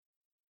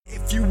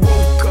If you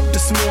woke up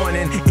this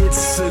morning,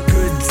 it's a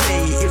good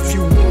day. If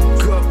you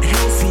woke up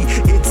healthy,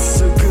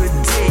 it's a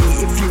good day.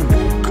 If you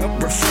woke up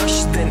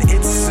refreshed, then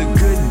it's a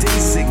good day.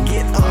 So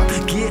get up,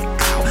 get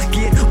out,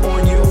 get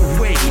on your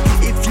way.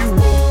 If you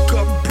woke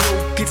up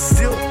broke, it's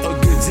still a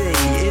good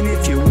day. And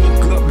if you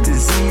woke up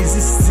diseased,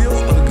 it's still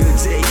a good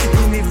day.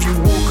 And if you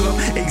woke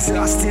up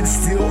exhausted,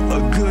 still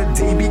a good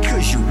day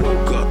because you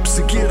woke up.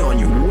 So get on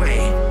your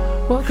way.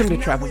 Welcome to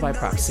Travel by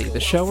Proxy, the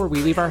show where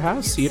we leave our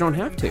house so you don't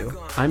have to.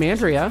 I'm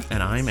Andrea.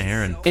 And I'm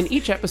Aaron. In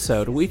each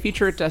episode, we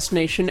feature a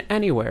destination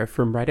anywhere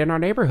from right in our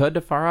neighborhood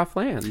to far-off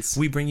lands.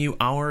 We bring you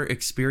our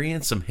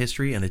experience, some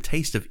history, and a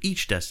taste of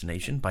each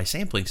destination by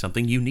sampling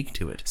something unique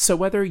to it. So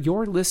whether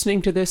you're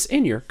listening to this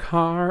in your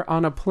car,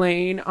 on a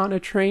plane, on a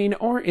train,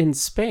 or in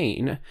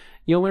Spain,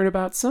 you'll learn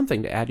about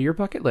something to add to your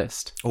bucket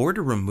list. Or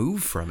to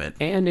remove from it.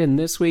 And in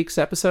this week's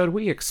episode,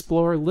 we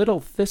explore Little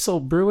Thistle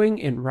Brewing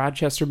in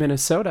Rochester,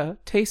 Minnesota,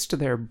 taste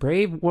their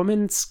Brave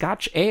Woman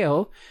Scotch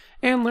Ale,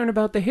 and learn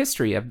about the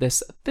history of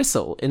this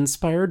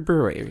thistle-inspired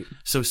brewery.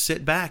 So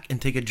sit back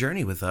and take a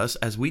journey with us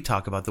as we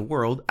talk about the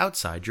world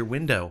outside your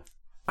window.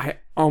 I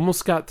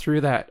almost got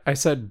through that. I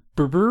said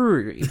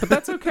brewery, but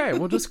that's okay.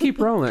 We'll just keep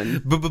rolling.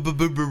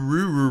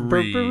 Brewery.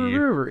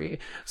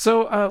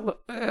 So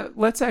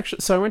let's actually.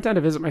 So I went down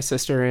to visit my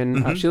sister,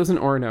 and she lives in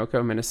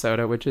Orinoco,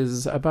 Minnesota, which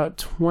is about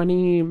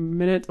 20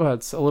 minutes. Well,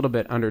 it's a little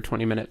bit under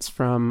 20 minutes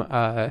from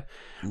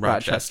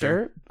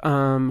Rochester,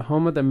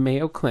 home of the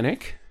Mayo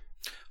Clinic.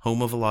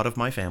 Home of a lot of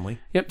my family.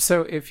 Yep.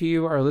 So if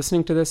you are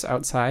listening to this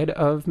outside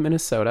of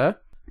Minnesota,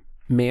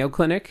 Mayo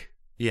Clinic.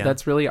 Yeah.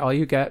 That's really all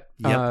you get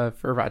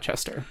for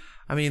Rochester.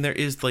 I mean, there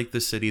is like the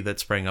city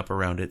that sprang up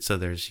around it. So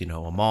there's, a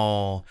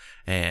mall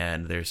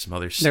and there's some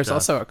other stuff. There's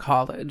also a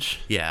college.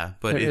 Yeah.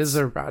 But there is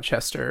a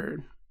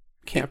Rochester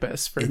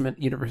campus for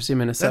University of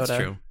Minnesota.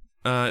 That's true.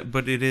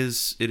 But it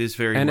is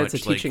very and much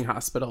it's a teaching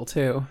hospital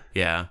too.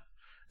 Yeah.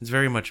 It's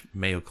very much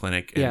Mayo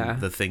Clinic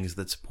and the things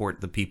that support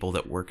the people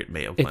that work at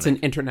Mayo Clinic. It's an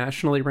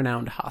internationally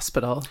renowned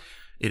hospital.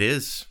 It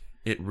is.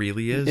 It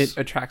really is. It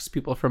attracts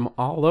people from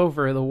all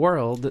over the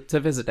world to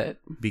visit it.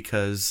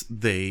 Because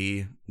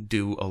they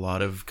do a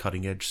lot of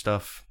cutting edge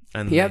stuff.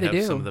 And they have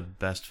do. Some of the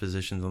best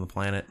physicians on the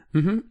planet.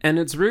 Mm-hmm. And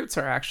its roots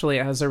are actually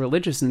as a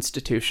religious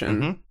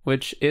institution,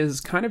 which is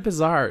kind of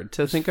bizarre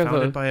to think of.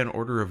 Founded by an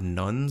order of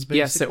nuns, basically?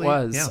 Yes, it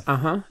was.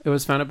 Yeah. It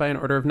was founded by an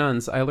order of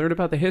nuns. I learned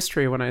about the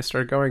history when I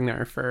started going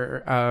there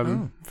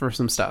for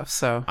some stuff.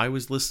 So I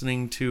was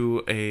listening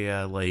to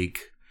a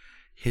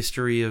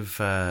history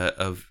of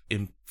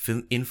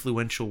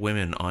influential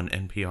women on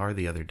NPR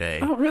the other day.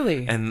 Oh,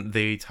 really? And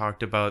they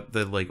talked about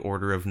the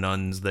order of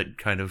nuns that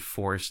kind of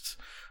forced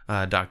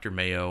Dr.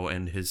 Mayo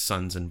and his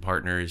sons and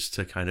partners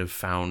to kind of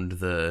found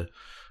the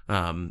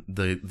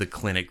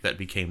clinic that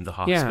became the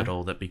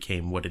hospital that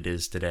became what it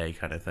is today,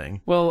 kind of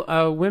thing.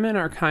 Well, women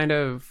are kind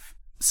of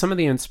some of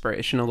the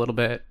inspiration a little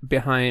bit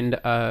behind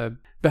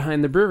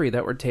the brewery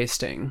that we're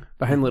tasting,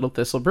 behind Little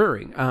Thistle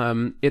Brewing.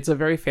 It's a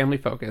very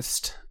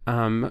family-focused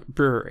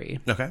brewery.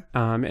 Okay.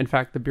 In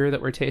fact, the beer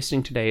that we're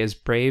tasting today is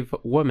Brave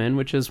Woman,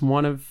 which is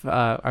one of,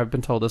 I've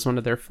been told, is one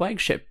of their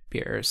flagship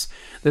beers.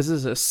 This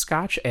is a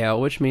Scotch ale,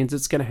 which means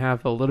it's going to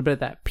have a little bit of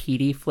that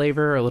peaty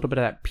flavor, a little bit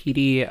of that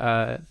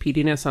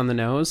peatiness on the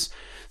nose.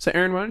 So,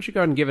 Aaron, why don't you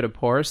go ahead and give it a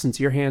pour, since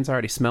your hands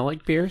already smell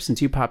like beer,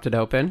 since you popped it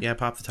open. Yeah, I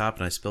popped the top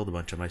and I spilled a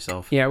bunch of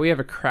myself. Yeah, we have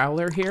a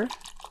crowler here.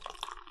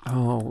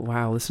 Oh,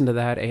 wow, listen to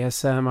that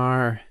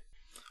ASMR.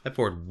 I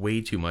poured way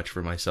too much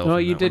for myself. Well,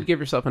 you did give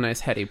yourself a nice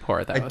heady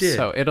pour, though. I did.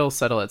 So it'll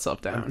settle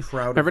itself down. I'm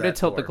proud Remember of that to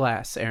tilt pour. the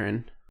glass,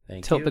 Aaron.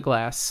 Thank you. Tilt the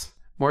glass.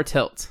 More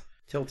tilt.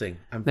 Tilting.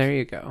 There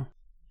you go.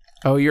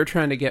 Oh, you're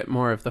trying to get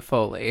more of the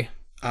Foley.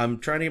 I'm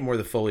trying to get more of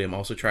the Foley. I'm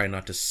also trying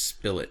not to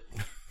spill it.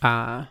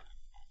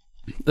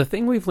 The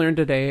thing we've learned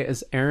today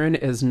is Aaron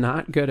is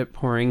not good at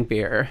pouring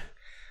beer.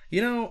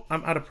 I'm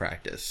out of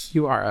practice.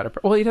 You are out of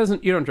Well, you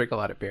don't drink a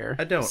lot of beer.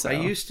 I don't. So. I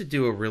used to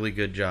do a really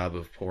good job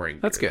of pouring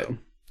beer. That's good. Though.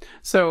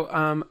 So,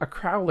 a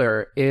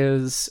crowler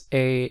is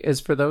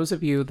for those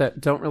of you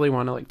that don't really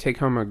want to take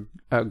home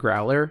a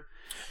growler.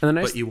 And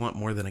but you want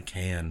more than a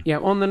can. Yeah,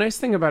 well, and the nice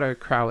thing about a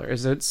crowler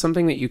is it's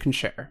something that you can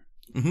share.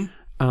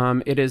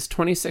 Mm-hmm. It is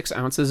 26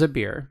 ounces of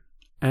beer.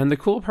 And the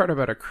cool part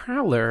about a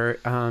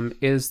crowler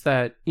is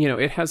that,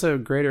 it has a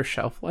greater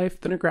shelf life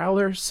than a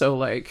growler.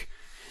 So,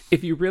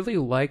 if you really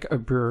like a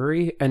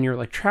brewery and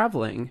you're,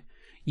 traveling,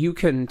 you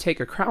can take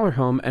a crowler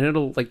home and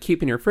it'll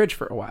keep in your fridge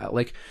for a while.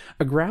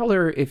 A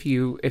growler, if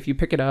you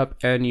pick it up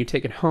and you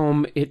take it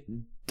home, it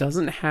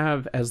doesn't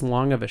have as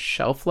long of a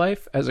shelf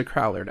life as a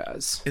crowler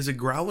does. Is a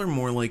growler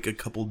more like a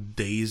couple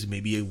days,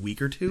 maybe a week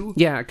or two?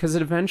 Yeah, because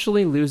it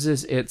eventually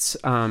loses its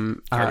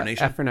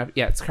carbonation.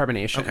 Its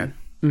carbonation. Okay.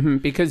 Mm-hmm,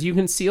 because you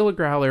can seal a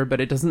growler, but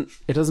it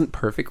doesn't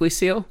perfectly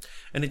seal,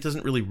 and it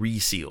doesn't really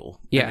reseal.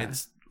 Yeah.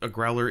 And a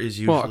growler is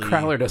usually... Well, a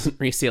crowler doesn't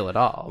reseal at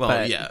all. Well,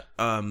 but... yeah.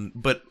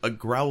 But a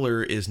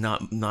growler is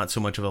not so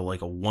much of a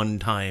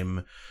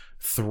one-time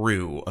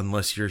through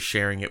unless you're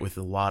sharing it with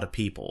a lot of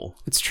people.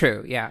 It's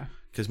true, yeah.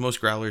 Because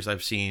most growlers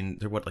I've seen,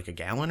 they're a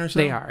gallon or so?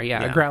 They are,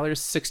 yeah. A growler's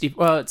 60...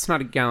 Well, it's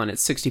not a gallon,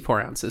 it's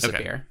 64 ounces of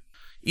beer.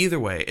 Either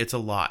way, it's a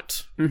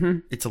lot. Mm-hmm.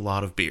 It's a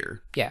lot of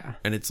beer. Yeah.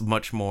 And it's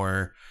much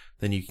more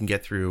than you can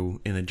get through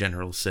in a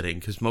general sitting,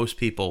 because most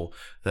people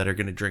that are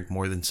going to drink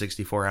more than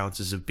 64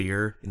 ounces of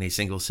beer in a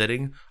single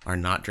sitting are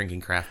not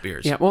drinking craft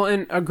beers. Yeah, well,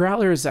 and a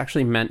growler is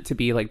actually meant to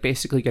be like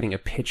basically getting a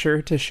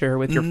pitcher to share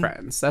with your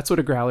friends. That's what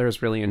a growler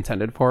is really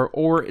intended for,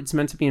 or it's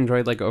meant to be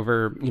enjoyed like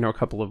over, a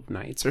couple of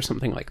nights or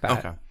something like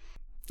that. Okay.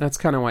 That's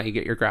kind of why you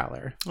get your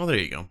growler. Well, there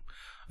you go.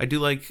 I do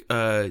like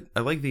I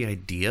like the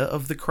idea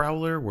of the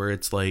crowler, where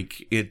it's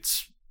like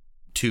it's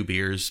 2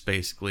 beers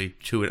basically.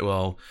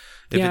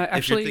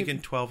 If you're thinking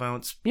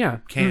 12-ounce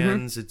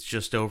cans, it's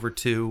just over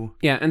 2.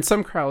 Yeah, and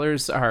some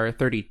crowlers are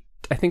 30.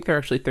 I think they're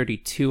actually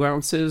 32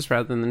 ounces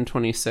rather than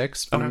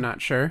 26, but I'm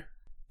not sure.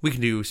 We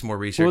can do some more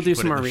research. We'll do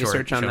some more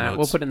research on that.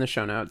 We'll put it in the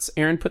show notes.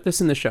 Aaron, put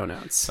this in the show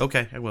notes.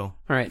 Okay, I will.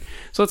 All right,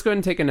 so let's go ahead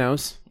and take a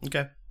nose.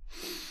 Okay.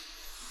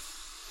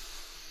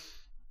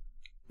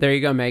 There you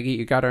go, Maggie.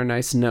 You got our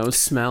nice nose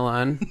smell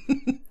on.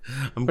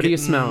 What do you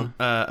smell?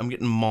 I'm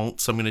getting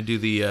malt, so I'm gonna do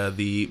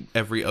the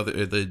every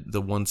other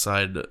the one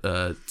side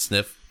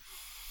sniff.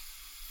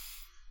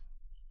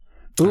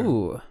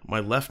 Ooh.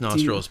 My left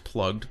nostril is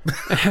plugged,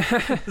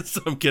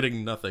 so I'm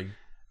getting nothing.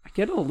 I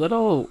get a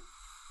little.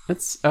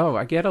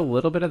 I get a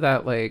little bit of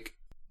that. Like,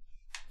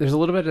 there's a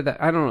little bit of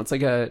that. I don't know. It's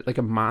like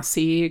a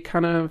mossy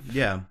kind of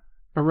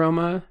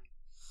aroma.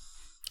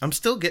 I'm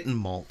still getting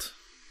malt.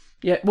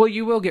 Yeah, well,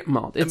 you will get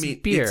malt. It's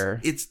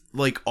beer. It's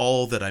like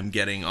all that I'm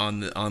getting on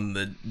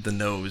the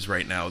nose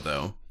right now,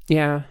 though.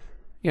 Yeah,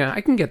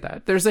 I can get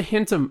that. There's a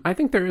hint of. I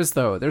think there is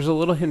though. There's a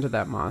little hint of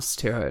that moss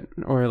to it,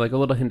 or like a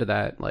little hint of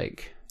that,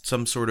 like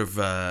some sort of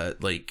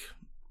like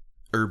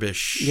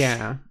herbish.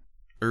 Yeah,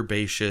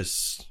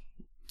 herbaceous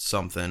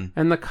something.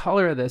 And the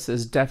color of this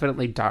is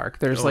definitely dark.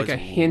 There's like a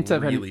hint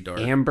of an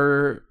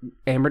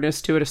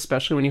amberness to it,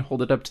 especially when you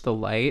hold it up to the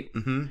light.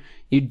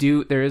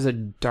 Mm-hmm. There is a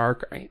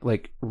dark,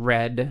 like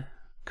red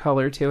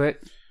color to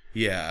it.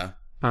 Yeah.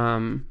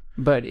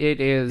 But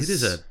it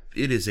is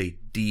a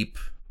deep,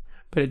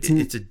 but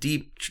it's a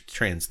deep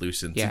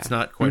translucence. Yeah. It's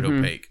not quite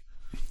opaque.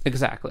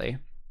 Exactly.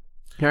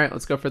 All right,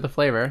 let's go for the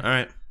flavor. All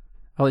right.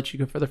 I'll let you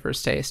go for the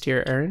first taste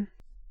here, Aaron.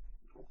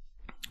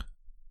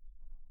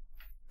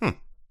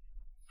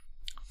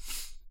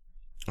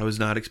 I was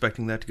not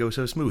expecting that to go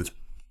so smooth.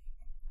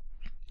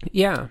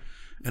 Yeah.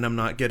 And I'm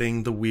not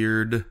getting the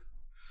weird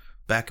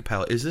back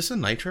palate. Is this a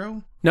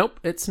nitro? Nope,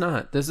 it's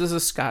not. This is a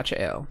Scotch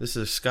ale. This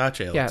is a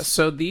Scotch ale. Yeah,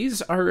 so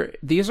these are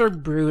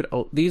brewed.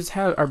 These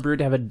are brewed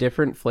to have a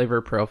different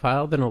flavor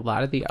profile than a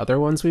lot of the other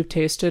ones we've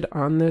tasted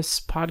on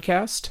this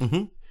podcast.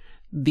 Mm-hmm.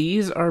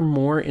 These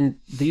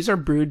are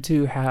brewed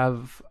to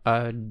have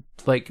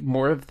like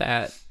more of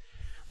that,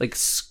 like,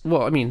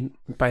 well, I mean,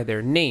 by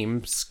their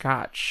name,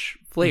 Scotch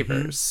flavors.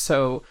 Mm-hmm.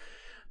 So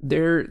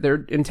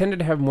they're intended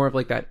to have more of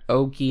like that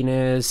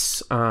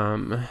oakiness,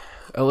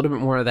 a little bit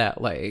more of that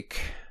like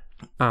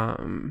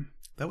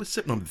that was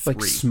sip number 3,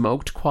 like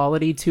smoked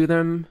quality to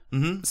them.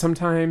 Mm-hmm.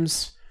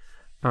 Sometimes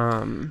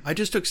I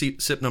just took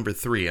sip number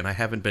 3 and I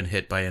haven't been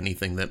hit by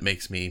anything that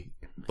makes me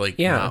like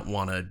not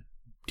want to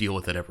deal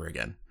with it ever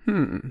again.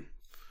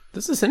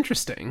 This is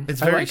interesting.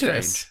 It's very strange.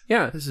 This.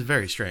 Yeah, this is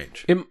very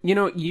strange.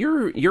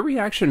 Your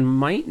reaction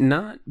might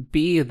not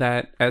be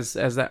that as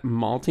that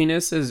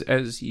maltiness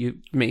as you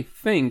may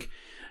think.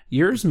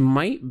 Yours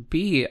might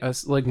be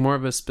like more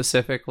of a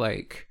specific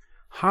like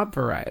hop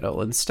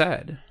varietal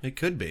instead. It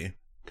could be,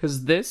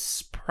 because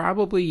this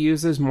probably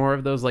uses more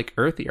of those like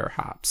earthier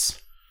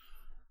hops.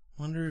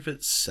 Wonder if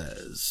it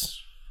says.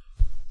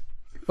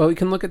 Well, we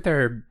can look at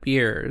their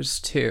beers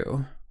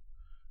too.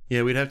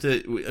 Yeah, we'd have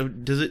to.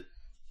 Does it?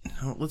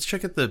 Let's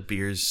check out the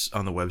beers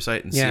on the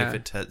website and see if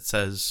it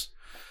says.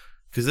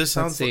 Because this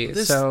sounds like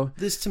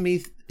this to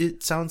me.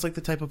 It sounds like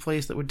the type of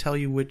place that would tell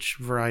you which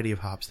variety of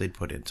hops they'd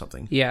put in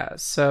something. Yeah.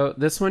 So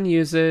this one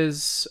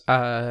uses.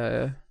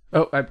 I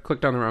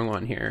clicked on the wrong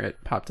one here.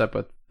 It popped up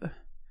with.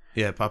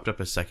 Yeah, it popped up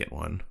a second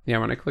one. Yeah,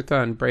 when I clicked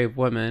on Brave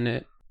Woman,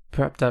 it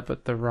popped up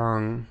with the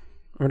wrong.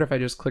 I wonder if I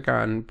just click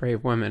on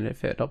Brave Woman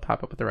if it'll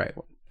pop up with the right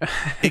one.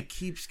 It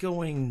keeps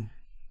going.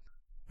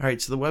 All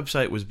right, so the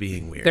website was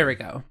being weird. There we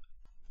go.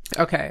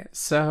 Okay,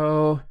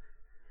 so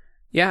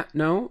yeah,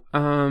 no.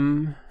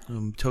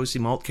 Toasty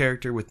malt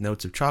character with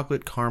notes of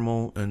chocolate,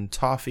 caramel, and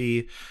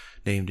toffee,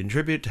 named in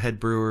tribute to head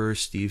brewer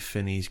Steve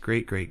Finney's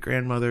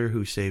great-great-grandmother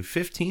who saved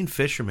 15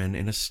 fishermen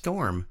in a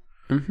storm.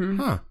 Mm-hmm.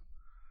 Huh.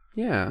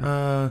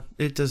 Yeah.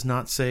 It does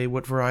not say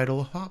what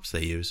varietal hops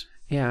they use.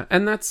 Yeah,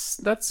 and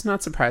that's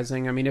not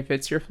surprising. I mean, if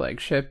it's your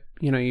flagship,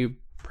 you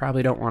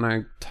probably don't want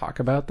to talk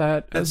about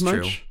that as much.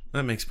 That's true.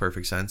 That makes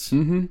perfect sense.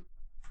 Mm-hmm.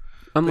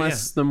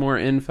 Unless the more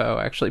info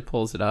actually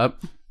pulls it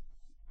up.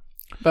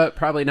 But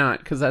probably not,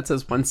 because that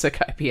says One Sick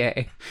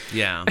IPA.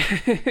 Yeah.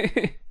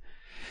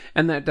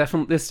 And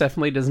this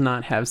definitely does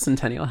not have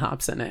Centennial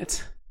hops in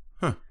it.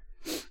 Huh.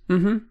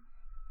 Mm-hmm.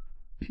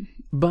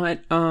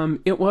 But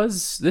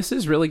this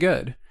is really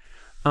good.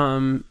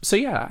 So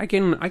yeah, I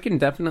can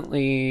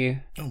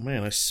definitely. Oh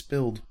man, I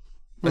spilled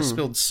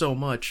so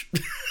much.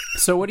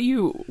 So what do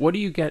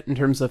you get in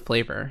terms of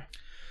flavor?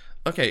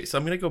 Okay, so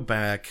I'm gonna go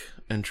back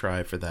and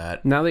try for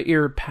that. Now that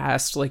you're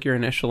past like your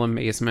initial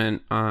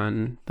amazement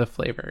on the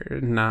flavor,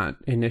 not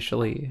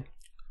initially.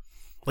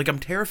 Like, I'm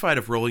terrified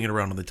of rolling it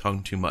around on the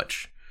tongue too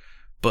much,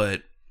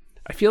 but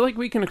I feel like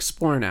we can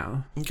explore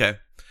now. okay.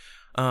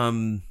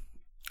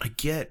 I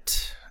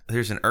get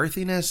there's an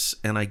earthiness,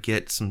 and I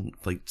get some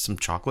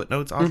chocolate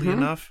notes, oddly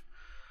enough,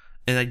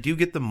 and I do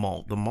get the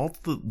malt. The malt's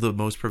the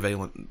most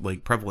prevalent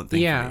thing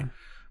for me,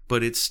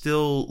 but it's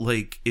still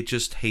like it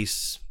just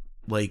tastes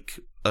like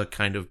a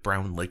kind of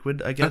brown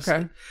liquid, I guess.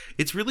 Okay.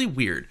 It's really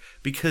weird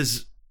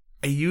because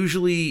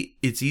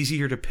it's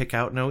easier to pick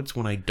out notes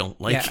when I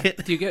don't like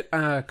it. Do you get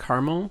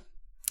caramel?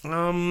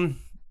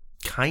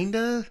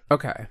 Kinda.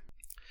 Okay.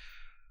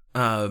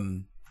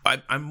 I'm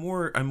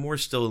more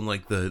still in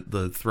like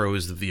the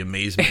throes of the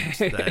amazement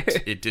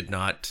that it did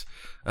not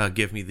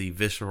give me the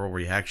visceral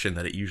reaction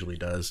that it usually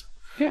does.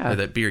 Yeah. Or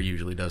that beer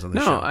usually does on the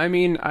show. No, I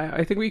mean,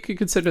 I think we could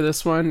consider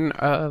this one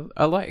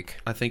alike.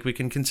 I think we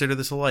can consider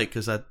this alike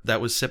because that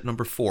was sip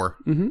number 4.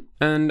 Mm-hmm.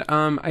 And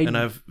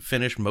I've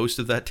finished most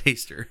of that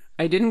taster.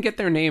 I didn't get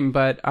their name,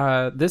 but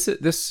this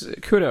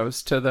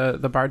kudos to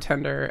the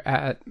bartender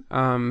at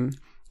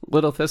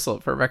Little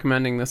Thistle for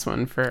recommending this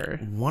one for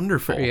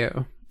wonderful for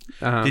you.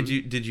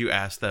 Did you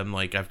ask them,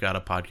 like, I've got a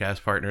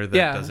podcast partner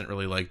that doesn't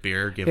really like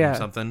beer, give him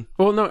something?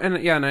 Well, no,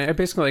 and I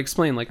basically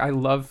explained, like, I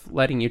love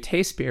letting you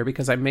taste beer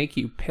because I make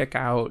you pick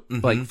out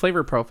like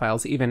flavor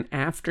profiles even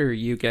after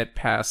you get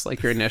past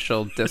like your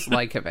initial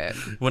dislike of it.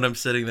 When I'm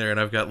sitting there and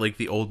I've got like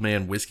the old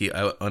man whiskey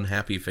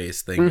unhappy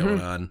face thing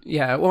going on.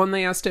 Yeah, well, and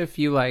they asked if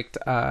you liked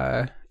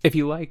malt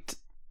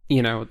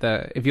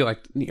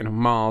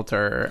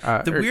or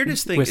the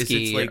weirdest thing is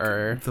whiskey, it's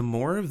like the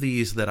more of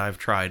these that I've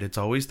tried, it's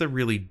always the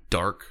really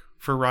dark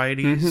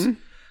varieties.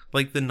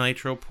 Like the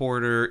nitro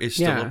porter is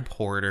still a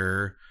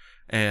porter,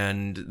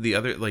 and the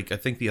other, like, I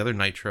think the other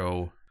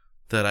nitro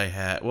that I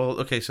had, well,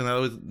 okay, so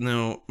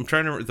I'm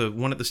trying to the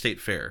one at the state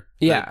fair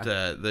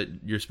that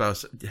your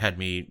spouse had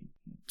me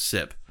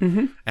sip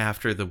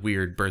after the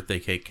weird birthday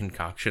cake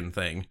concoction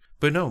thing.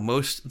 But no,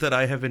 most that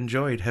I have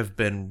enjoyed have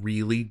been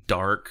really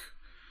dark,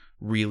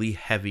 really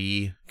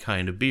heavy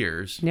kind of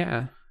beers.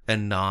 Yeah.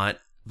 And not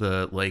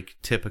the like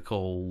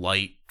typical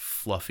light,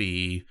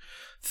 fluffy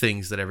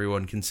things that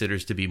everyone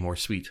considers to be more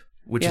sweet.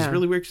 Which is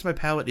really weird because my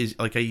palate is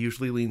like, I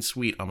usually lean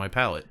sweet on my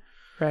palate.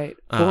 Right.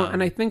 Well,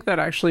 and I think that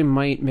actually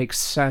might make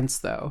sense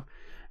though.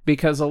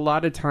 Because a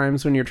lot of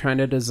times when you're trying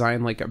to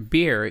design like a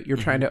beer, you're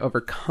trying to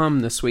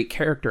overcome the sweet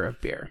character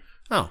of beer.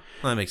 Oh,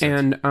 well, that makes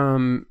sense.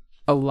 And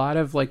a lot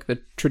of like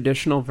the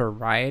traditional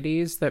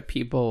varieties that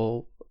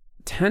people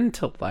tend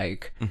to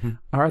like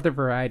are the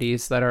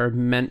varieties that are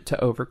meant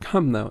to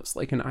overcome those,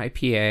 like an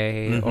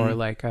IPA or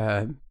like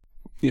a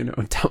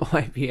double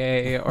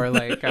IPA or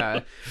like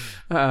a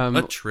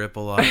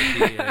triple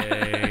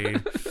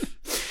IPA.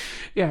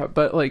 Yeah,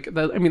 but like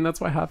that's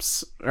why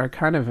hops are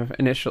kind of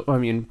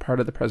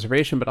part of the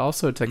preservation, but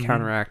also to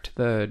counteract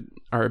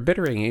our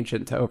bittering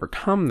agent to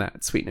overcome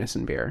that sweetness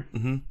in beer.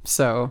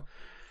 So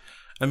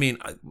I mean,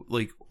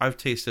 I've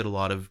tasted a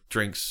lot of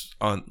drinks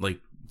on like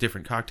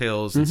different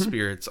cocktails and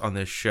spirits on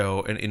this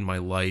show and in my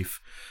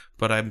life,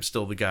 but I'm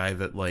still the guy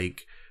that,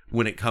 like,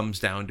 when it comes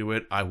down to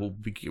it, I will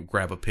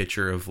grab a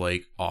pitcher of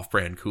like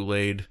off-brand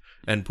Kool-Aid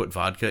and put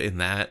vodka in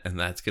that, and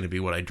that's going to be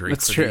what I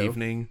drink for the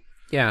evening.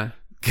 Yeah,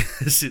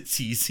 because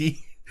it's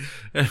easy.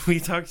 And we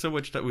spent so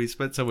much time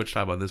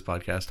on this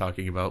podcast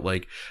talking about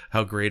like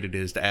how great it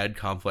is to add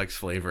complex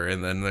flavor,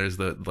 and then there's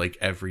the like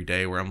every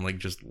day where I'm like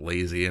just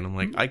lazy, and I'm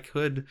like, I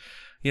could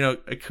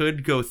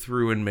go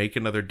through and make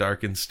another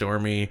Dark and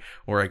Stormy,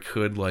 or I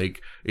could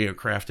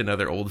craft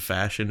another old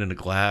fashioned in a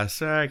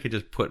glass. I could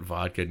just put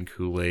vodka and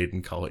Kool-Aid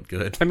and call it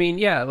good. I mean,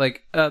 yeah,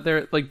 like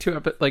there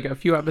a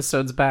few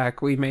episodes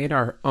back, we made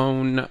our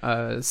own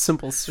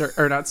simple syrup,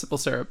 or not simple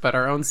syrup, but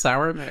our own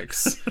sour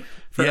mix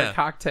for a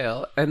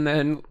cocktail, and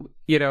then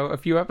a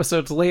few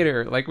episodes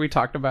later, like we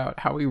talked about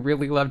how we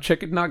really love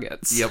chicken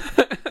nuggets. Yep.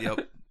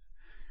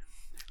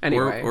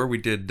 Anyway. Or we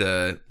did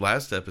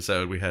last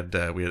episode. We had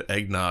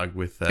eggnog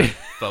with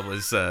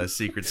Bubba's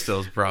Secret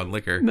Stills brown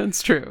liquor.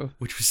 That's true,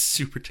 which was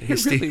super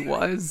tasty. It really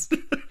was.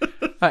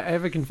 I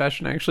have a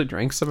confession. I actually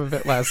drank some of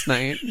it last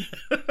night.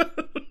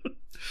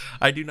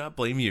 I do not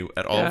blame you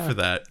at all for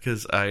that,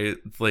 because I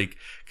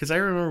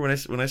remember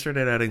when I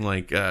started adding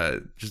like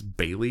just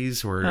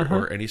Baileys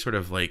or any sort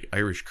of like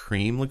Irish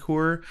cream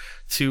liqueur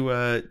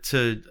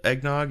to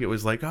eggnog. It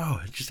was like,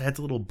 oh, it just adds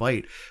a little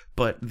bite.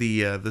 But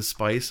the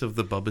spice of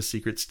the Bubba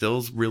Secret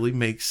Stills really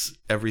makes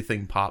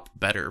everything pop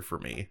better for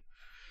me.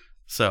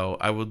 So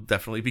I will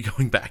definitely be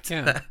going back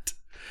to that.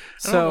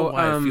 I don't know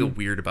why I feel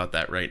weird about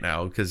that right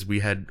now, because we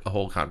had a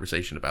whole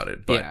conversation about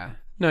it. But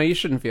no, you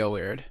shouldn't feel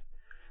weird.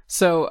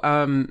 So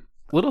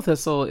Little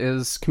Thistle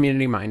is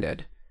community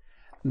minded.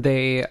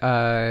 They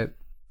have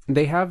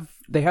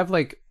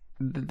a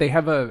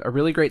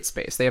really great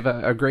space. They have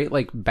a great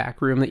like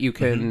back room that you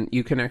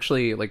can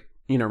actually like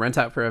rent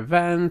out for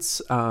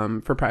events,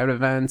 for private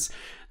events.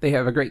 They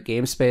have a great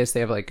game space.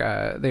 They have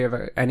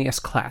a NES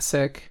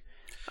Classic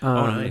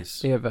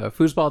Nice. They have a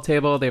foosball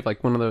table. They have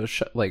like one of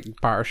those like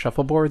bar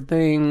shuffleboard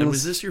things. And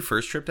was this your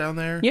first trip down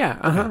there?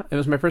 Yeah, It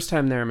was my first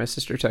time there. My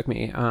sister took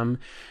me.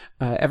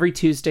 Every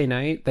Tuesday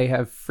night, they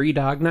have free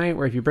dog night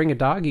where if you bring a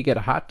dog, you get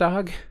a hot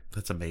dog.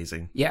 That's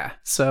amazing. Yeah.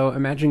 So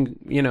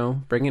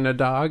imagine, bringing a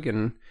dog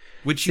and...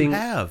 Which you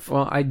have.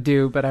 Well, I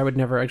do, but I would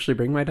never actually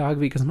bring my dog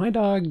because my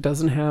dog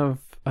doesn't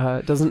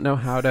know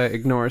how to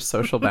ignore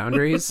social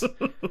boundaries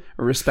or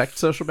respect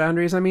social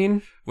boundaries. I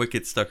mean,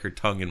 Wicket stuck her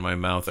tongue in my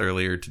mouth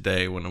earlier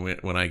today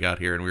when I got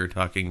here and we were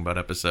talking about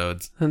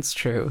episodes. That's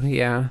true.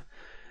 Yeah,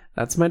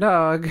 that's my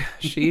dog.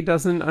 She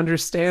doesn't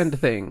understand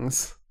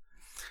things.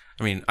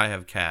 I mean, I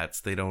have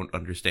cats. They don't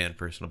understand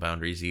personal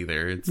boundaries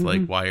either. It's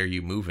like, why are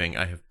you moving?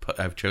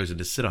 I've chosen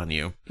to sit on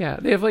you. Yeah,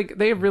 they have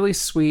really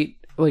sweet.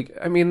 They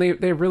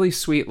have really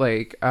sweet,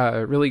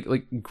 really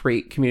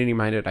great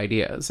community-minded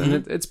ideas,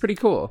 and it's pretty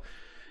cool,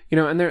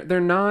 and they're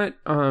not,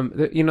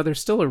 they're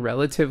still a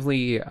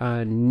relatively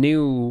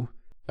new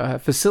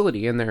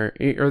facility in their,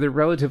 or they're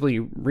relatively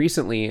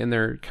recently in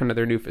their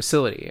new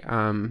facility.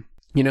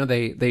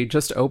 They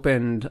just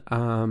opened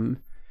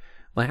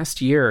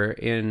last year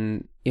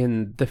in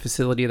the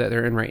facility that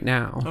they're in right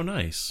now. Oh,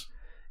 nice.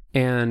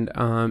 And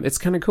it's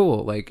kind of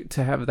cool,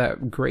 to have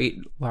that great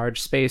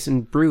large space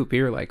and brew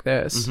beer like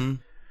this.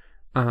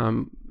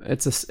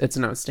 It's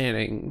an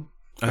outstanding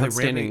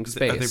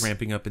space. Are they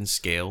ramping up in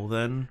scale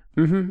then?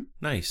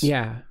 Nice.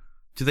 Yeah.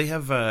 Do they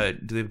have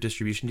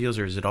distribution deals,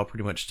 or is it all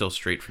pretty much still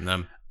straight from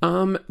them?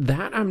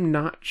 That I'm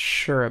not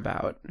sure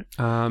about.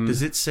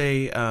 Does it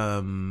say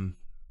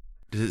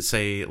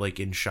like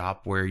in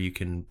shop where you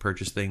can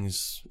purchase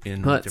things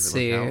in different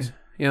locales?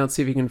 Yeah, let's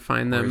see if you can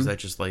find them. Or is that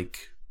just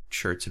like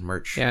shirts and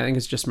merch? Yeah, I think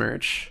it's just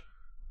merch.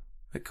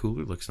 That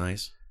cooler looks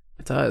nice.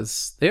 It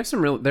does. They have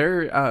some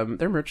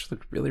their merch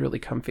looked really, really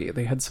comfy.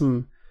 They had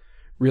some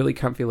really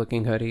comfy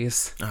looking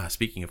hoodies.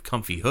 Speaking of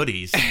comfy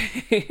hoodies,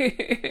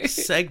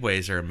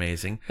 Segways are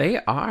amazing. They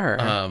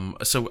are.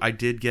 So I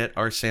did get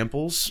our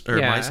samples, or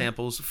my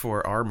samples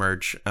for our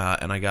merch,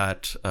 and I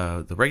got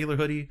the regular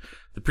hoodie,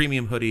 the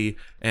premium hoodie,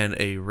 and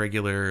a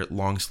regular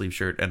long sleeve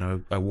shirt,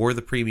 and I wore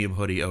the premium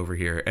hoodie over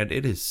here, and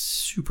it is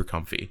super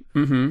comfy.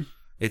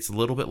 It's a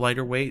little bit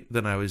lighter weight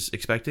than I was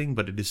expecting,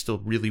 but it is still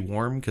really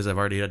warm because I've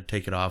already had to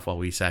take it off while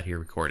we sat here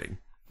recording.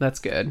 That's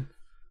good.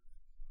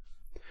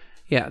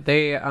 Yeah,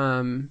 they,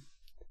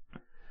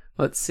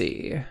 let's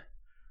see.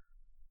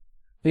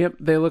 Yep,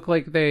 they look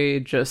like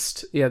they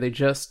just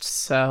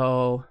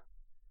sell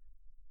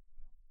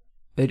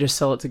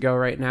it to go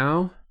right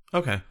now.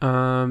 Okay.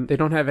 They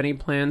don't have any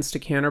plans to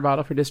can or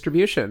bottle for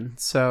distribution.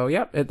 So,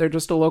 yep, they're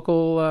just a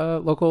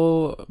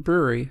local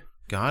brewery.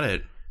 Got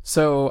it.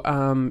 So,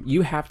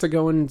 you have to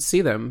go and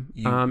see them.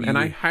 And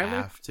I highly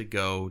have to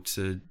go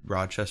to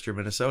Rochester,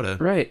 Minnesota.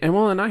 Right.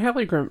 And I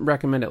highly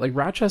recommend it.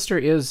 Rochester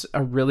is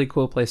a really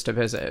cool place to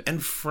visit.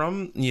 And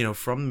from the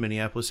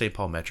Minneapolis-St.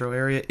 Paul metro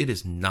area, it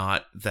is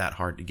not that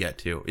hard to get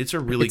to. It's a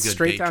really good day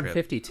trip. It's straight down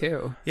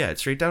 52. Yeah, it's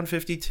straight down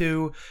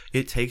 52.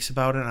 It takes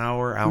about an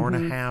hour and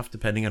a half,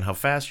 depending on how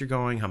fast you're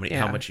going, how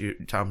much you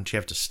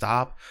have to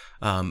stop.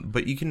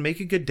 But you can make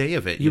a good day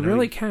of it. You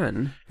really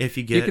can. If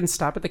you can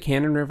stop at the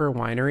Cannon River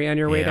Winery on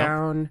your way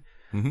down.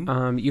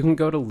 You can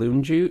go to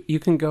Loon Juice. You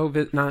can go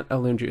not a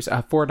Loon Juice.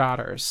 Four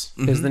Daughters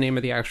is the name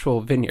of the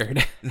actual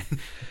vineyard.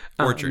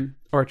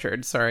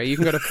 Orchard. Sorry, you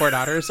can go to Four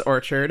Daughters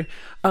Orchard.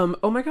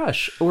 Oh my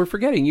gosh, we're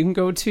forgetting. You can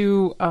go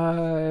to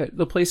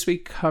the place we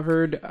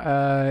covered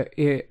a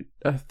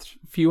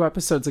few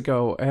episodes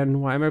ago.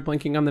 And why am I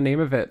blanking on the name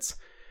of it?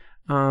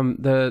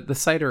 The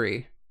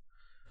cidery.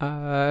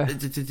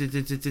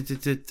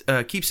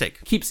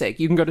 Keepsake.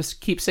 You can go to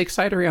Keepsake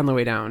Cidery on the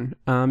way down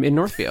in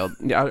Northfield,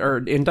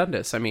 or in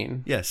Dundas, I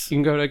mean. Yes. You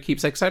can go to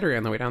Keepsake Cidery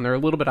on the way down. They're a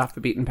little bit off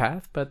the beaten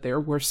path, but they're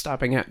worth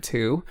stopping at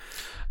too.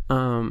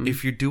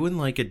 If you're doing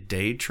like a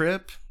day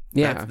trip,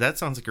 that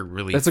sounds like a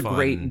really a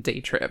great day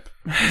trip.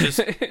 Just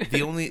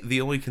the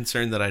only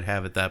concern that I'd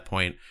have at that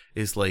point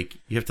is like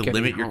you have to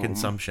limit your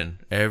consumption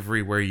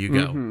everywhere you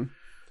go.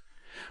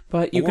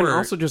 But you can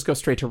also just go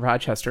straight to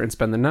Rochester and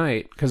spend the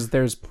night, because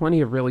there's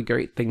plenty of really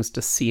great things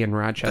to see in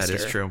Rochester.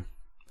 That is true.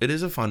 It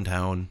is a fun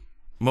town.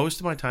 Most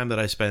of my time that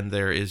I spend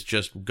there is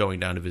just going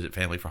down to visit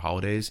family for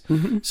holidays.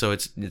 So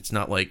it's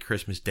not like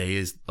Christmas Day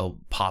is a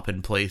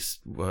poppin' place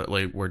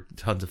where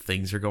tons of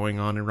things are going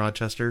on in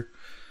Rochester.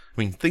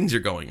 I mean, things are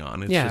going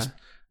on. It's just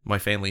my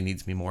family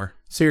needs me more.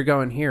 So you're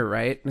going here,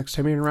 right? Next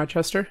time you're in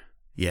Rochester?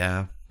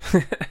 Yeah.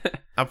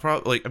 I'll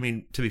probably,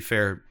 to be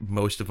fair,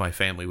 most of my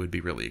family would be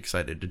really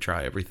excited to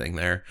try everything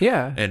there.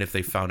 Yeah. And if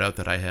they found out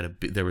that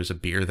there was a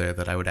beer there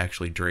that I would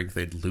actually drink,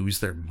 they'd lose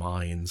their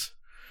minds.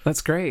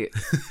 That's great.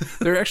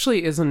 There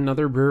actually is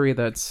another brewery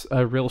that's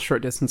a real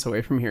short distance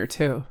away from here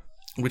too.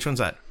 Which one's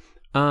that?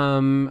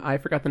 I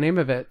forgot the name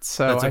of it,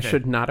 so okay. I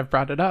should not have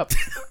brought it up.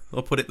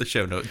 I'll put it in the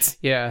show notes.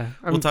 Yeah.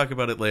 We'll talk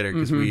about it later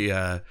because we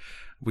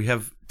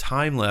have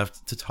time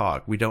left to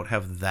talk. We don't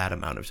have that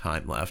amount of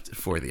time left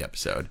for the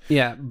episode.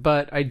 Yeah,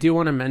 but I do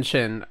want to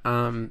mention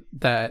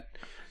that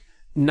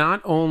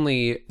not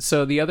only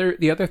so the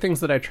other things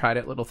that I tried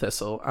at Little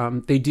Thistle,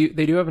 they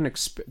do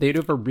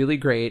have a really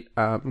great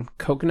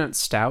coconut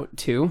stout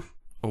too.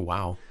 Oh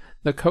wow.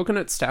 The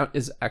coconut stout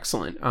is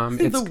excellent.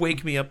 It's the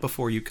Wake Me Up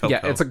Before You Cocoa.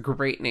 Yeah, it's a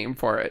great name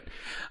for it.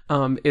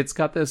 It's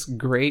got this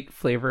great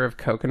flavor of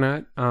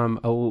coconut.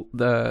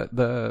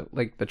 The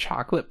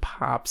chocolate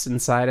pops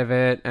inside of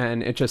it,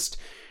 and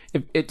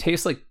it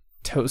tastes like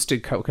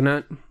toasted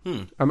coconut.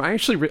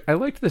 I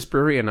liked this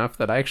brewery enough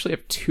that I actually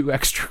have 2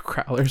 extra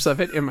growlers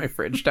of it in my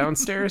fridge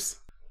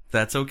downstairs.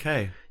 That's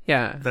okay.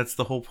 Yeah. That's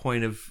the whole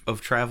point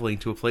of traveling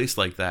to a place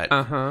like that.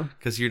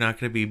 Because you're not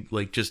going to be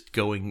like just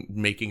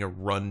making a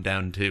run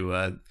down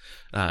to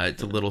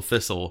Little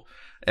Thistle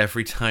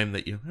every time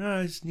that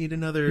I just need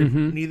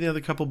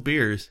another couple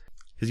beers,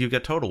 because you've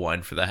got Total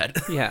Wine for that.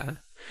 Yeah.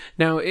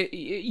 Now,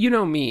 you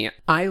know me,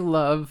 I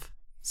love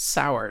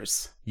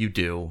sours. You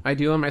do. I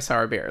do on my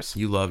sour beers.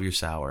 You love your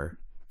sour.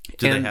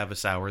 Do they have a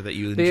sour that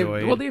you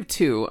enjoy? They have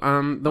 2.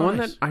 The one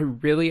that I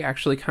really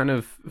actually kind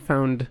of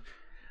found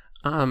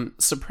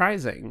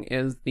surprising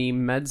is the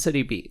Med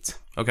City Beet.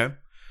 Okay.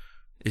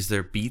 Is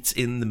there beets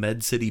in the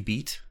Med City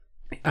Beet?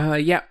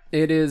 Yeah,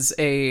 it is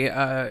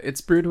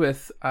it's brewed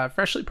with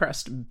freshly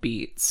pressed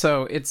beet.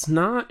 So it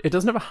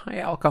doesn't have a high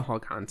alcohol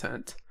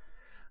content.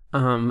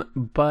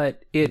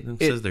 But it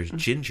says there's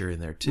ginger in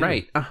there too.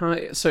 Right.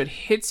 So it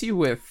hits you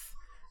with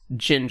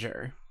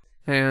ginger,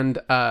 and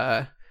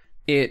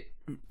it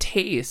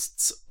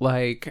tastes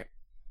like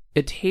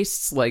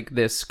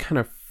this kind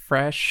of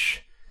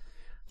fresh,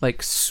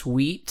 like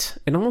sweet.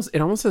 It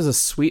almost has a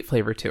sweet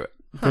flavor to it.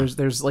 Huh.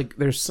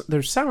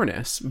 There's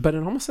sourness, but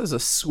it almost has a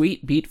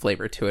sweet beet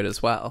flavor to it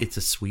as well. It's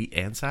a sweet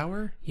and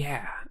sour?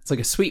 Yeah, it's like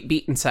a sweet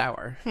beet and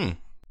sour.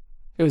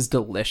 It was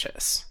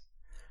delicious.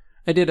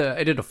 I did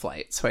a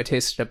flight, so I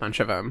tasted a bunch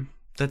of them.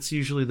 That's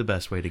usually the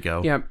best way to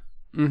go. Yep.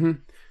 Mm-hmm.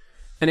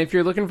 And if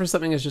you're looking for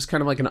something that's just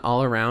kind of like an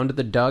all-around,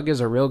 the Doug is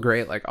a real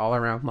great, like,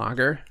 all-around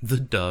lager. The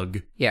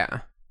Doug.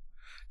 Yeah.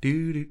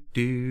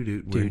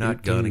 We're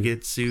not gonna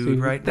get sued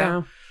right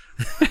now.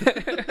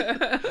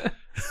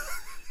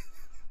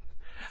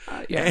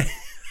 Yeah.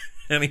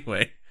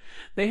 Anyway.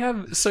 They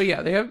have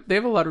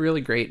a lot of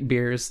really great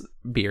beers.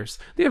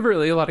 They have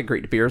really a lot of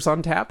great beers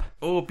on tap.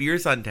 Oh,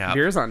 beers on tap.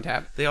 Beers on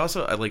tap. They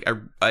also,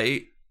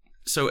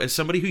 so as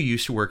somebody who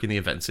used to work in the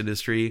events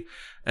industry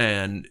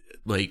and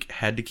like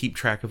had to keep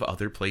track of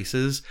other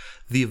places,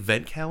 the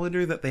event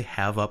calendar that they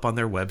have up on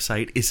their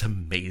website is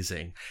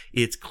amazing.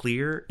 It's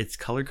clear, it's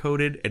color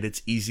coded, and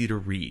it's easy to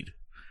read.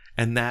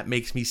 And that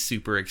makes me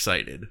super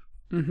excited.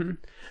 Mm-hmm.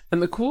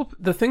 And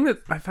the thing that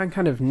I find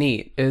kind of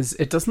neat is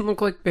it doesn't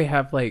look like they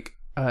have like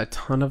a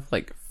ton of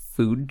like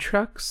food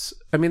trucks.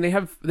 I mean, they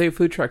have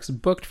food trucks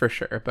booked for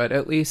sure, but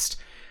at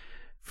least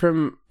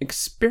from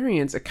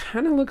experience, it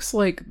kind of looks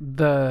like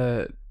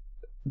they're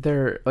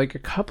like a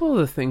couple of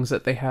the things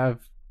that they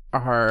have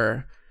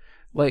are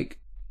like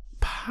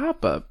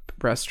pop-up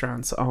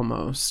restaurants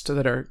almost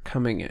that are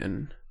coming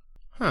in.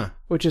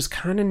 Which is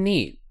kind of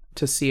neat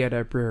to see at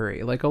a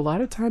brewery. Like a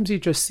lot of times you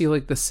just see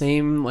like the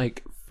same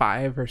like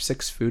 5 or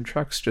 6 food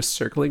trucks just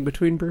circling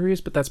between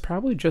breweries, but that's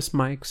probably just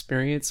my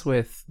experience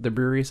with the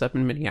breweries up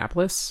in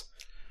Minneapolis.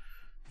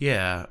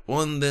 Yeah.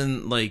 Well, and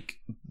then like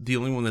the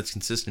only one that's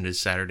consistent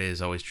is Saturday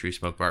is always True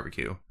Smoke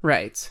Barbecue.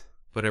 Right.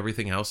 But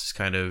everything else is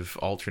kind of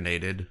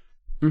alternated.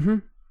 Mm-hmm.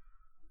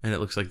 And it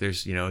looks like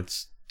there's,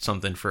 it's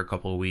something for a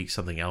couple of weeks,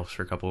 something else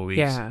for a couple of weeks.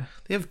 Yeah.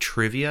 They have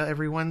trivia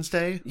every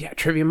Wednesday. Yeah,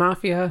 Trivia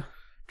Mafia.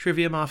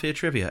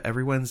 Trivia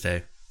every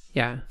Wednesday.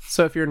 Yeah.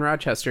 So if you're in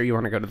Rochester, you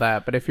want to go to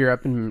that. But if you're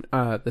up in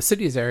the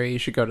cities area, you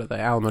should go to the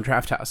Alamo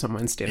Draft House on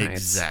Wednesday nights.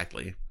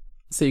 Exactly.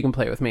 So you can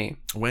play with me.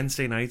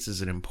 Wednesday nights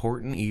is an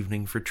important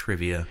evening for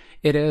trivia.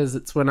 It is.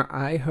 It's when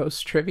I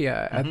host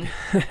trivia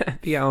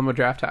at the Alamo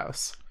Draft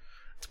House.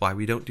 That's why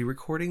we don't do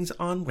recordings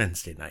on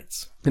Wednesday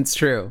nights. It's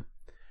true.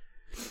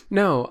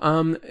 No,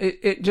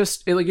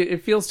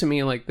 it feels to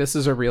me like this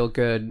is a real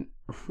good.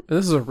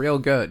 This is a real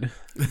good.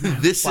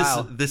 This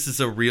is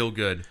a real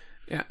good.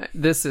 Yeah,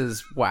 this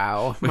is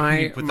wow.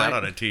 Put that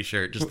on a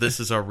t-shirt. Just this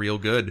is a real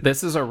good.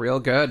 This is a real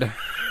good.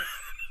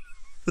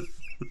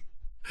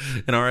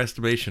 In our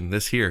estimation,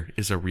 this here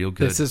is a real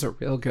good. This is a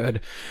real good.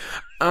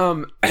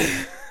 We're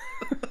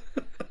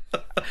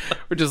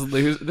just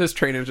this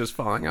train is just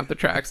falling off the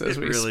tracks as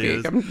we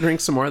speak. I'm gonna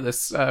drink some more of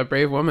this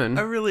Brave Woman.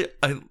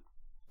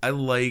 I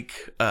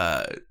like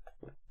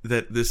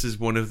that this is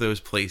one of those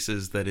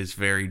places that is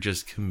very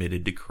just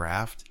committed to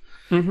craft.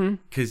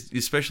 Because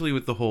especially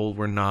with the whole,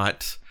 we're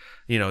not,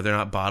 they're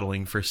not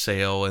bottling for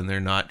sale and they're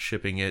not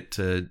shipping it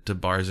to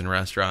bars and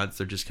restaurants.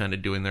 They're just kind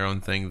of doing their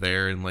own thing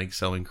there and like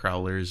selling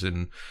crowlers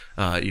and,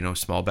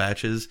 small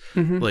batches.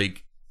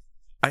 Like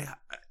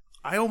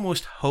I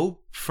almost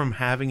hope from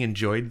having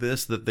enjoyed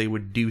this that they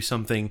would do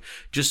something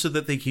just so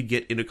that they could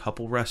get in a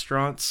couple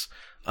restaurants.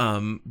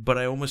 But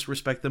I almost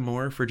respect them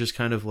more for just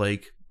kind of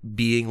like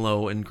being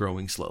low and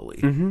growing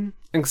slowly.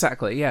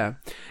 Exactly. Yeah.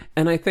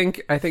 And I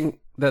think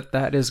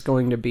that is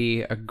going to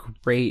be a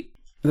great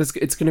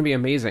It's going to be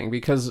amazing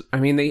because I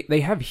mean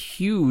they have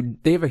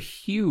a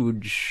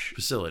huge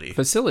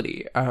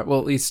facility. Well,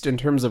 at least in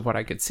terms of what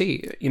I could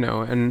see,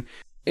 and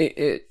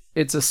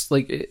it's just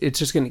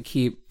going to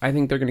keep. I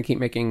think they're going to keep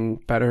making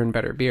better and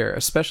better beer,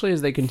 especially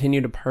as they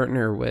continue to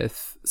partner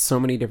with so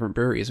many different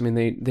breweries. I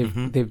mean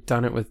they've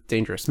done it with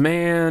Dangerous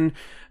Man.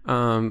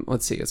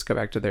 Let's see. Let's go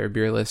back to their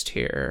beer list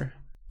here.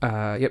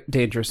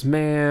 Dangerous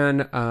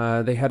Man.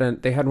 They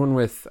had one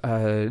with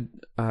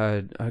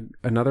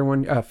another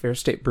one, Fair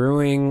State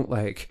Brewing.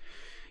 Like,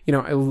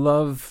 I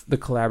love the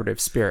collaborative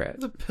spirit.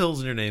 The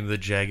Pilsner name, the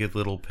Jagged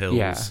Little Pills.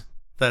 Yeah,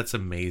 that's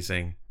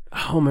amazing.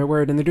 Oh my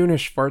word! And they're doing a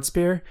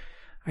Schwarzbier.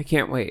 I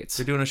can't wait.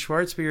 They're doing a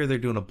Schwarzbier. They're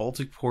doing a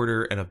Baltic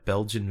Porter and a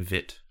Belgian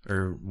Wit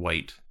or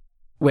White.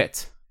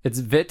 Wit. It's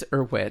Wit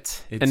or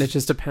Wit, and it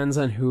just depends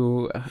on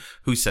who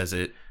says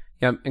it.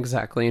 Yep,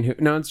 exactly. And it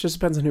just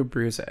depends on who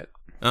brews it.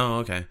 Oh,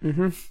 okay.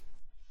 Mm-hmm.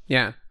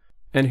 Yeah,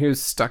 and who's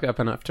stuck up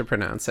enough to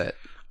pronounce it.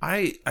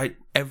 I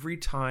every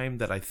time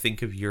that I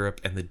think of Europe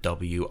and the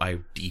W, I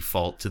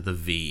default to the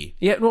V.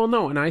 Yeah, well,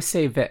 no, and I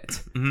say Wit.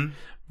 Mm-hmm.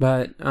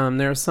 But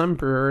there are some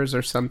brewers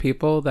or some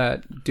people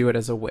that do it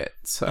as a wit.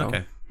 So,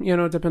 okay.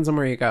 It depends on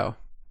where you go.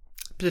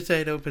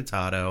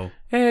 Potato.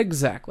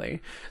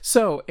 Exactly.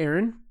 So,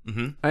 Aaron,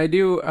 I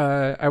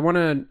want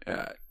to,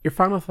 your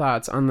final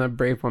thoughts on the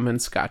Brave Woman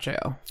Scotch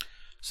Ale.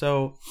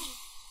 So,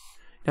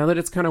 now that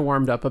it's kind of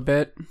warmed up a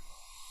bit.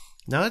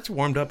 Now that it's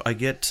warmed up, I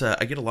get a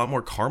lot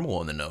more caramel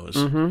on the nose,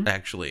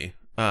 actually.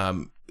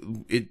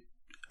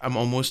 I'm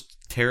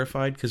almost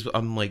terrified because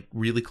I'm like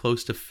really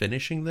close to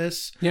finishing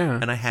this. Yeah.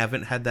 And I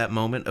haven't had that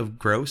moment of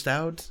grossed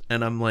out.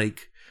 And I'm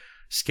like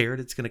scared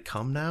it's going to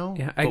come now.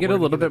 Yeah, I get a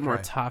little bit more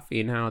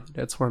toffee now that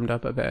it's warmed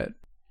up a bit.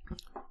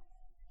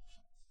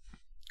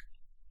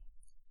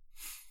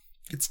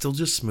 It's still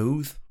just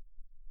smooth.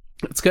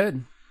 It's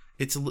good.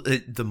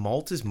 The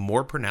malt is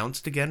more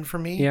pronounced again for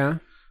me. Yeah.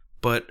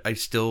 But I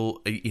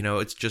still,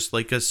 it's just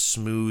like a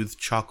smooth,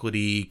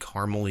 chocolatey,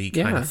 caramely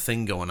kind of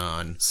thing going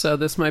on. So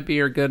this might be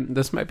your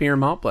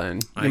malt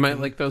blend. You might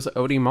like those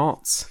Odie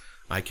malts.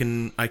 I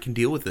can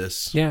deal with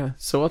this. Yeah.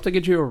 So we'll have to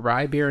get you a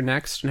rye beer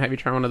next and have you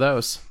try one of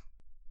those.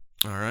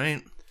 All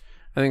right.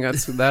 I think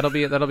that'll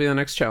be the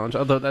next challenge.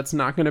 Although that's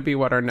not going to be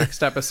what our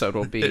next episode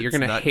will be. You're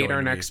going to hate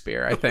our next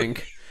beer, I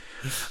think.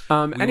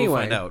 Anyway, we'll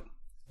find out.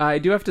 I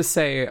do have to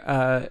say,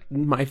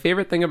 my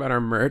favorite thing about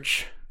our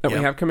merch that we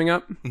have coming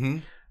up. Mm-hmm.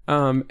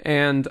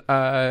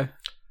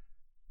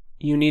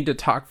 You need to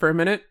talk for a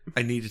minute.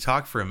 I need to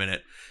talk for a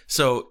minute.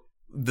 So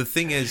the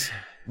thing is,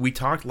 we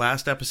talked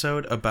last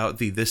episode about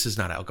the This Is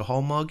Not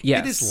Alcohol mug.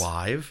 Yes. It is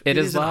live. It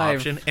is live. An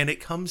option, and it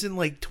comes in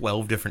like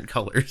 12 different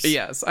colors.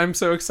 Yes, I'm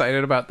so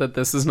excited about the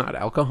This Is Not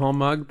Alcohol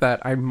mug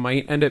that I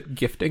might end up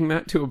gifting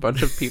that to a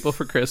bunch of people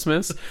for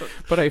Christmas,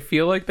 but I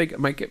feel like they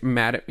might get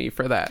mad at me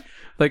for that.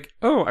 Like,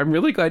 oh, I'm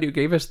really glad you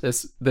gave us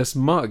this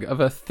mug of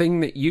a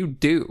thing that you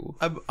do.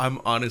 I'm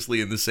honestly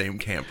in the same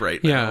camp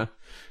right now. Yeah.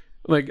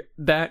 Like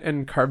that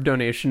and carb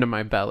donation to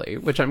my belly,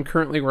 which I'm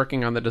currently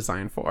working on the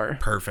design for.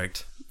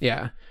 Perfect.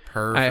 Yeah.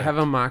 Perfect. I have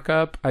a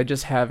mock-up. I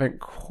just haven't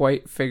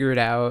quite figured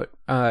out.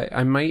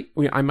 I might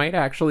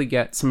actually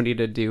get somebody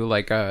to do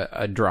like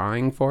a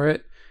drawing for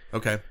it.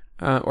 Okay.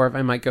 Or if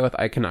I might go with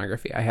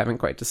iconography. I haven't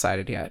quite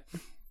decided yet.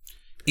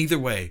 Either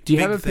way. Do you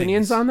have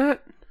opinions on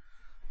that?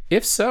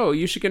 If so,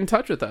 you should get in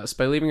touch with us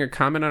by leaving a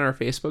comment on our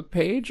Facebook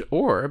page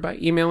or by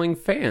emailing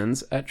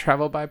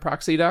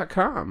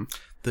fans@travelbyproxy.com.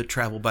 The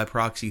Travel by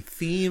Proxy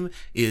theme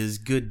is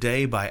Good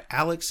Day by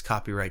Alex,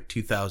 copyright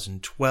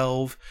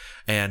 2012.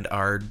 And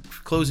our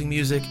closing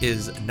music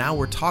is Now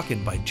We're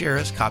Talking by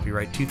Jairus,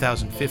 copyright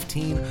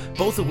 2015,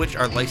 both of which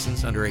are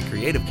licensed under a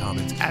Creative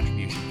Commons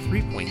Attribution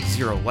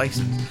 3.0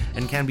 license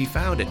and can be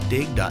found at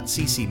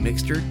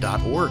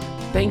dig.ccmixter.org.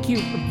 Thank you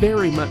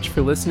very much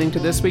for listening to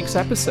this week's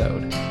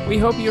episode. We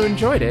hope you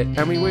enjoyed it,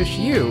 and we wish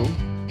you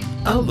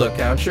a look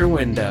out your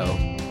window.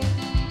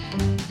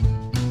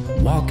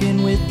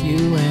 Walking with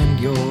you and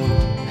you're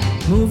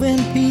moving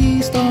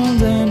pea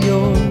stones and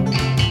you're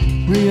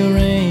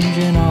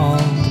rearranging all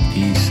the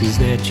pieces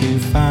that you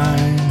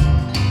find.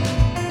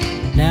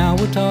 Now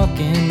we're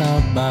talking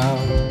about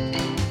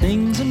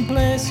things and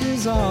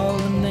places, all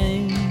the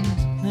names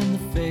and the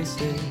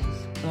faces,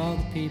 all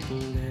the people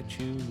that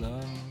you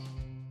love.